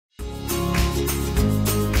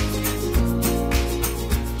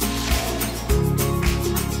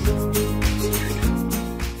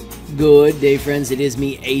Good day, friends. It is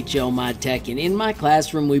me, HLModTech, and in my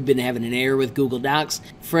classroom we've been having an error with Google Docs.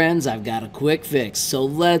 Friends, I've got a quick fix, so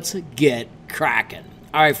let's get cracking.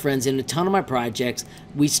 Alright friends, in a ton of my projects,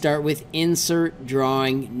 we start with Insert,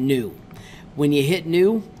 Drawing, New. When you hit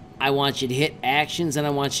New, I want you to hit Actions and I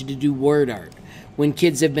want you to do Word Art. When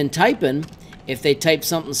kids have been typing, if they type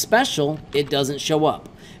something special, it doesn't show up.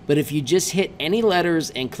 But if you just hit any letters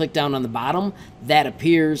and click down on the bottom, that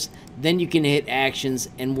appears. Then you can hit Actions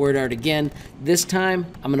and Word Art again. This time,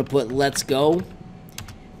 I'm going to put Let's Go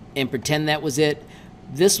and pretend that was it.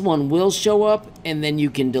 This one will show up, and then you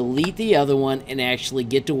can delete the other one and actually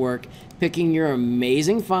get to work picking your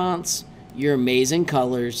amazing fonts, your amazing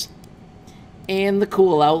colors, and the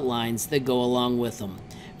cool outlines that go along with them.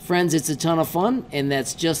 Friends, it's a ton of fun, and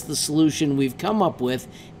that's just the solution we've come up with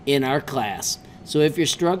in our class. So if you're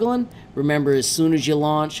struggling, remember, as soon as you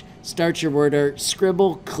launch, start your Word Art,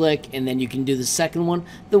 scribble, click, and then you can do the second one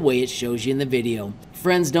the way it shows you in the video.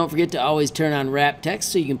 Friends, don't forget to always turn on wrap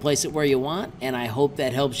text so you can place it where you want, and I hope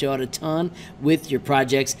that helps you out a ton with your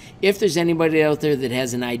projects. If there's anybody out there that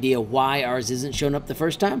has an idea why ours isn't showing up the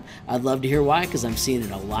first time, I'd love to hear why, because I'm seeing it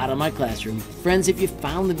a lot in my classroom. Friends, if you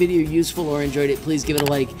found the video useful or enjoyed it, please give it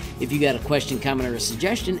a like. If you got a question, comment, or a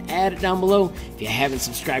suggestion, add it down below. If you haven't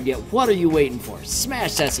subscribed yet, what are you waiting for?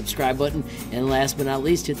 Smash that subscribe button, and last but not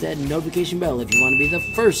least, hit that notification bell if you want to be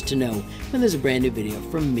the first to know when there's a brand new video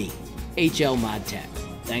from me, HLModTech.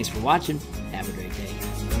 Thanks for watching. Have a great day.